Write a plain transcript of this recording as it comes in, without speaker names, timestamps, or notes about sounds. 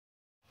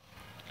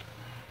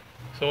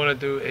So I want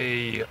to do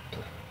a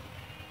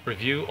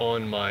review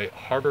on my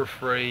Harbor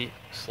Freight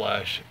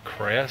 /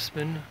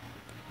 Craftsman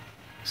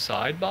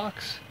side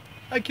box.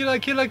 I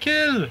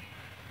kill!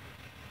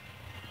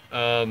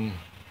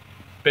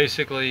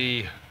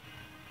 Basically,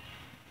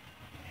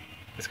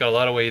 it's got a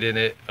lot of weight in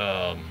it.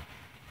 The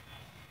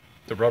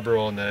rubber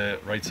on the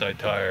right side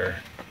tire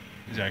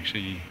is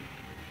actually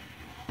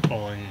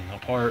falling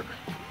apart,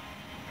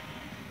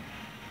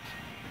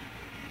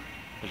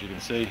 as you can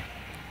see.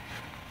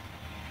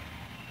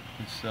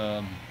 This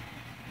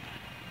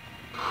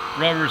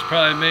rubber is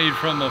probably made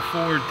from a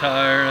Ford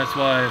tire. That's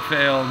why it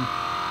failed.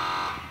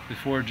 The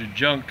Ford's a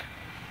junk.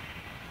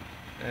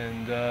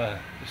 And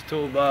this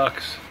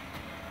toolbox,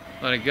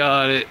 when I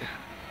got it,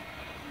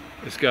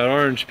 it's got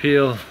orange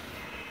peel,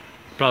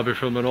 probably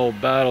from an old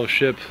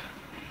battleship.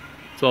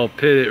 It's all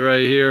pitted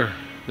right here.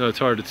 No, it's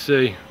hard to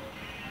see.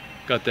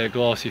 Got that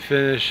glossy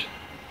finish.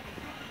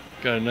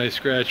 Got a nice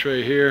scratch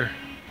right here.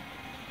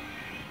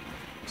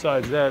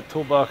 Besides that,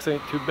 toolbox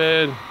ain't too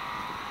bad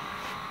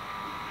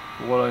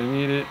for what I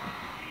need it.